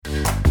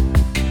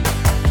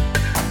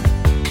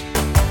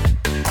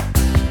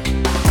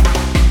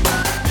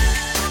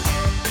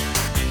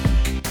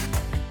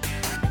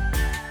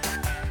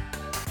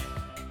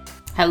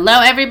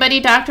Hello, everybody.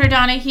 Dr.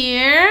 Donna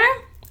here.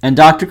 And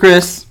Dr.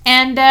 Chris.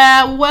 And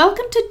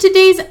welcome to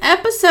today's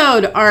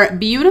episode. Our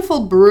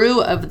beautiful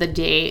brew of the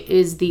day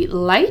is the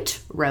light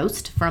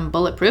roast from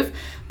Bulletproof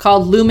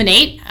called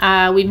Luminate.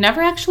 We've never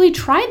actually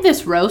tried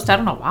this roast. I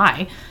don't know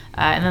why.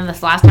 And then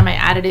this last time I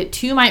added it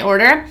to my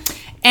order.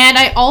 And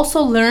I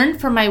also learned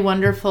from my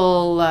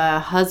wonderful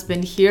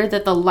husband here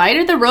that the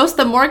lighter the roast,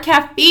 the more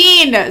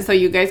caffeine. So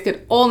you guys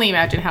could only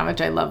imagine how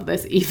much I love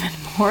this even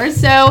more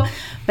so.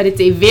 But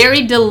it's a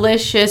very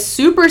delicious,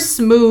 super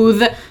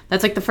smooth.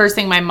 That's like the first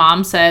thing my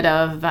mom said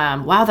of,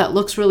 wow, that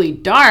looks really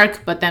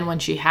dark. But then when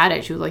she had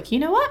it, she was like, you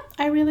know what?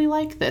 I really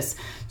like this.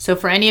 So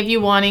for any of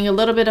you wanting a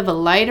little bit of a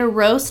lighter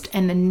roast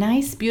and a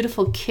nice,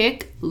 beautiful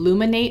kick,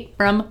 Luminate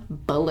from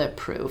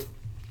Bulletproof.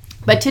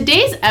 But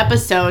today's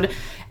episode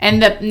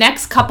and the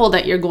next couple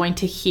that you're going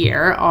to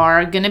hear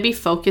are going to be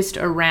focused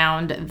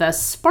around the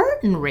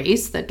Spartan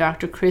race that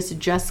Dr. Chris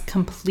just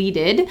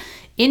completed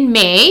in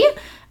May.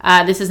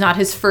 This is not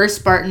his first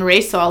Spartan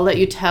race, so I'll let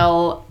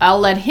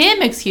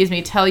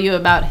him tell you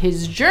about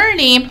his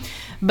journey.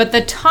 But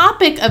the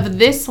topic of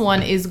this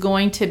one is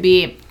going to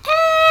be,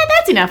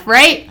 that's enough,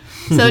 right?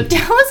 So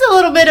tell us a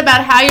little bit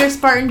about how your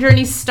Spartan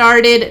journey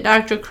started,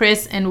 Dr.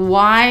 Chris, and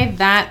why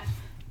that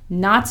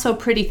not so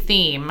pretty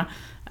theme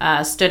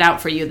stood out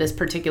for you this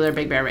particular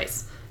Big Bear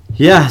race.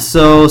 Yeah,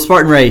 so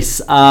Spartan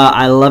race.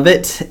 I love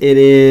it. It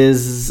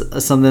is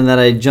something that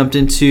I jumped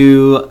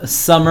into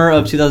summer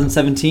of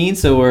 2017,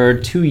 so we're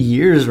 2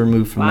 years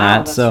removed from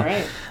that. That's so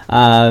right.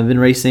 I've been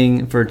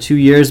racing for 2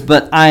 years,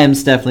 but I am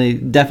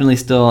definitely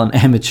still an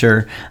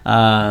amateur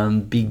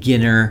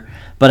beginner,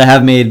 but I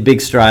have made big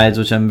strides,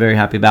 which I'm very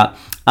happy about.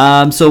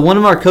 So one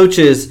of our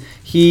coaches,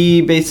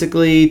 he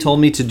basically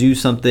told me to do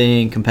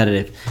something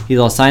competitive. He's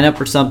all sign up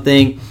for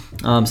something.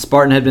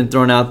 Spartan had been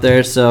thrown out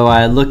there, so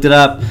I looked it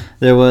up.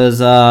 There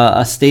was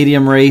a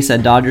stadium race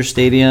at Dodger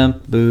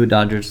Stadium. Boo,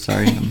 Dodgers,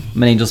 sorry. I'm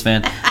an Angels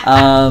fan.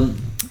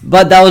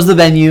 But that was the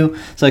venue,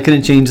 so I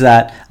couldn't change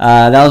that.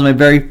 That was my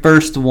very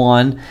first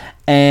one,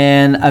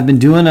 and I've been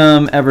doing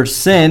them ever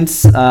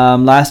since.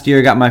 Last year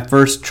I got my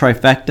first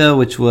trifecta,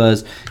 which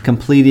was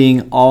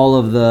completing all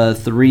of the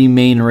 3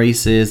 main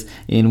races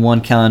in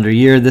one calendar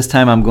year. This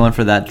time I'm going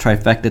for that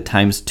trifecta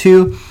times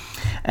 2.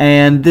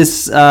 And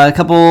this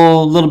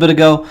little bit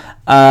ago,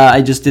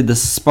 I just did the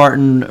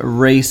Spartan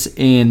race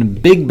in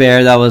Big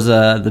Bear. That was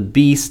the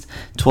Beast,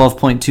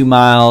 12.2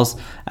 miles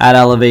at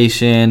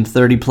elevation,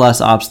 30 plus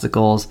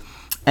obstacles.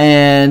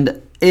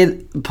 And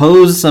it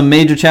posed some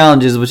major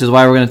challenges, which is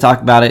why we're going to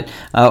talk about it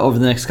over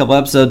the next couple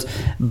episodes.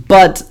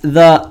 But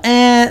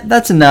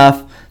that's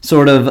enough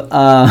sort of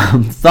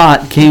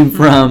thought came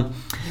from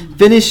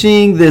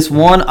finishing this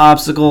one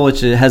obstacle,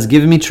 which has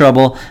given me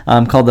trouble,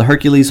 called the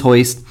Hercules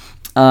Hoist.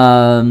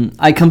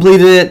 I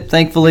completed it,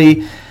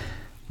 thankfully,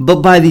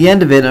 but by the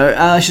end of it,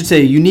 I should say,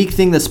 a unique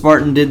thing that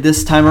Spartan did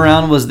this time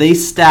around was they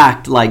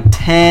stacked like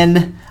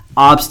 10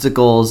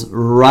 obstacles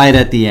right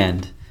at the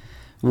end,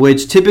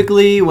 which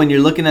typically when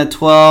you're looking at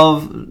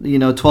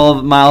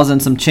 12 miles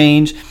and some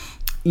change,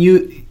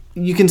 you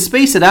can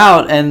space it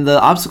out and the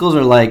obstacles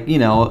are like,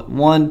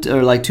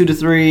 2 to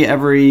 3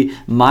 every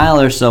mile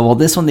or so. Well,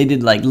 this one they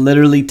did like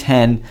literally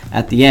 10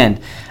 at the end.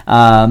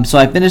 So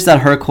I finished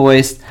that Herc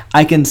Hoist.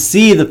 I can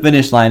see the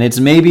finish line. It's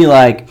maybe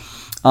like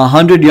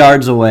 100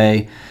 yards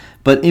away,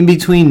 but in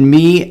between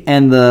me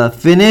and the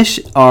finish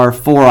are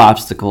 4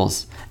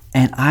 obstacles,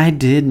 and I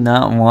did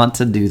not want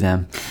to do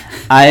them.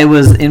 I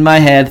was in my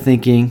head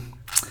thinking,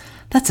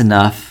 that's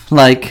enough.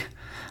 Like,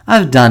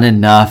 I've done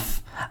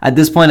enough. At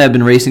this point, I've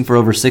been racing for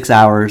over 6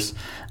 hours,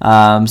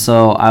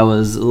 so I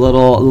was a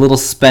little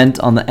spent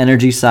on the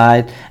energy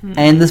side,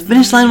 and the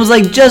finish line was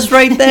like just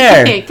right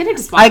there.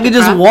 I could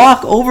just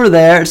walk over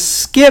there,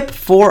 skip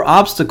 4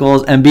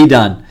 obstacles, and be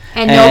done.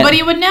 And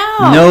nobody would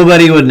know.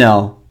 Nobody would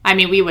know. I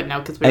mean, we would know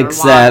because we were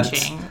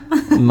watching.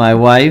 Except my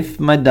wife,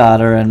 my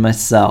daughter, and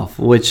myself,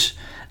 which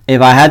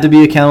if I had to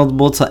be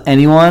accountable to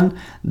anyone,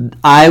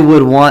 I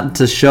would want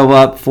to show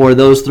up for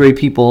those 3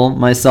 people,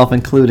 myself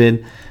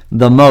included,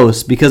 the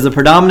most, because the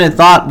predominant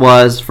thought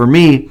was for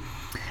me,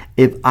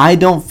 if I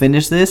don't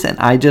finish this and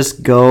I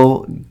just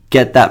go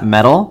get that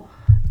medal,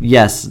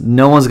 yes,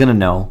 no one's gonna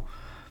know.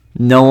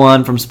 No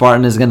one from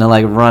Spartan is gonna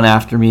like run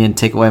after me and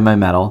take away my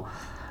medal,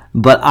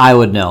 but I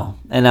would know,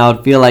 and I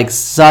would feel like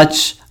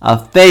such a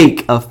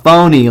fake, a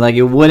phony, like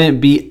it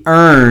wouldn't be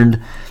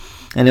earned,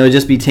 and it would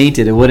just be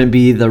tainted. It wouldn't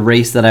be the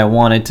race that I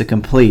wanted to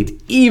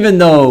complete, even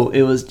though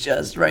it was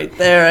just right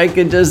there. I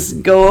could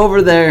just go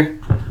over there.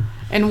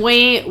 And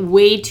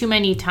way too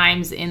many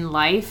times in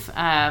life,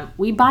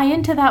 we buy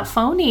into that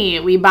phony.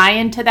 We buy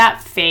into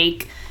that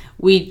fake.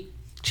 We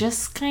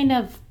just kind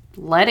of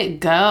let it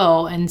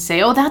go and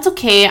say, oh, that's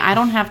okay. I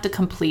don't have to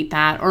complete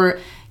that. Or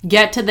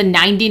get to the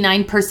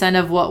 99%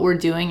 of what we're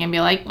doing and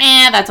be like,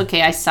 that's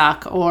okay. I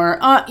suck. Or,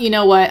 you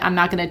know what? I'm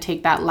not going to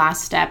take that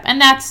last step.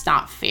 And that's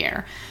not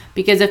fair.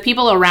 Because if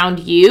people around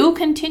you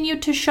continue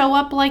to show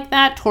up like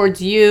that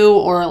towards you,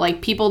 or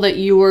like people that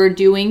you were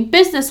doing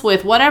business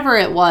with, whatever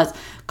it was,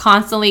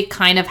 constantly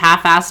kind of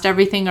half-assed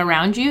everything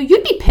around you,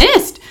 you'd be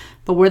pissed.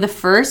 but we're the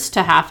first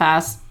to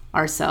half-ass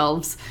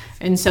ourselves.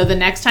 And so the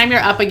next time you're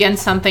up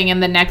against something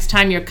and the next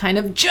time you're kind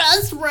of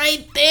just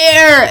right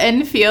there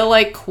and feel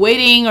like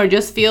quitting or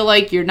just feel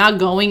like you're not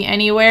going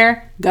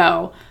anywhere,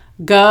 go.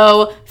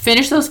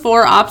 Finish those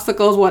 4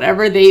 obstacles,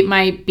 whatever they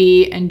might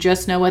be, and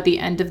just know at the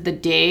end of the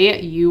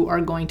day, you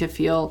are going to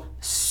feel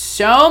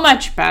so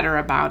much better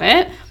about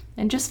it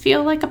and just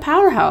feel like a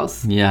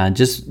powerhouse. Yeah,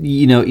 just,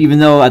 even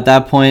though at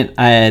that point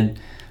I had,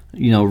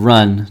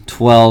 run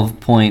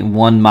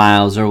 12.1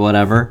 miles or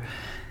whatever,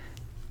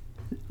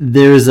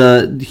 there's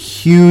a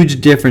huge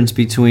difference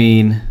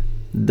between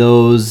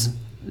those,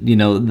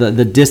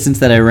 the distance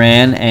that I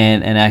ran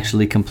and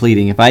actually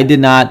completing. If I did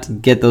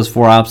not get those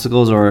 4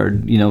 obstacles or,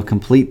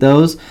 complete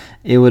those,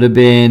 it would have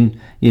been,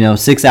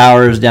 6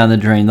 hours down the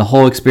drain. The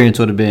whole experience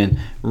would have been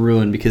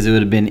ruined because it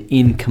would have been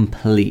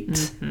incomplete.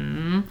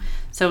 Mm-hmm.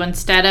 So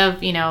instead of,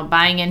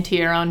 buying into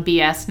your own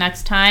BS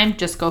next time,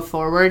 just go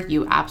forward.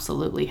 You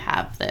absolutely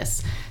have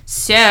this.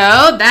 So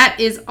that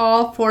is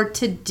all for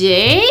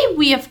today.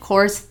 We, of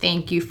course,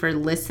 thank you for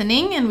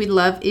listening, and we'd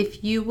love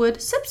if you would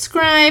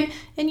subscribe.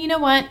 And you know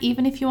what?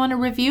 Even if you want a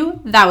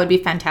review, that would be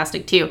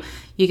fantastic too.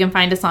 You can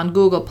find us on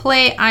Google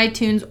Play,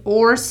 iTunes,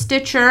 or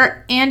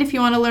Stitcher. And if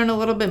you want to learn a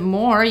little bit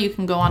more, you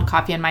can go on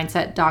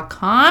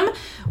coffeeandmindset.com,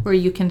 where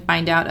you can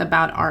find out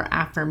about our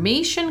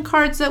affirmation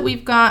cards that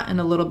we've got and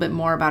a little bit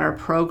more about our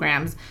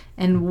programs.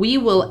 And we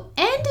will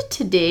end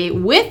today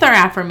with our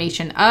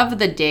affirmation of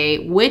the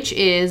day, which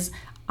is,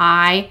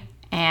 I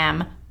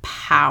am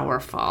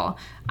powerful.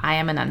 I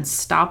am an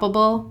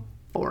unstoppable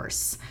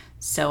force.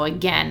 So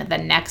again, the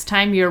next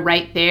time you're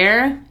right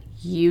there,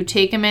 you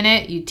take a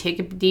minute, you take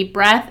a deep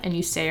breath, and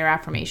you say your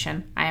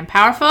affirmation. I am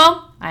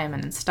powerful. I am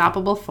an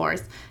unstoppable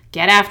force.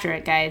 Get after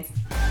it, guys.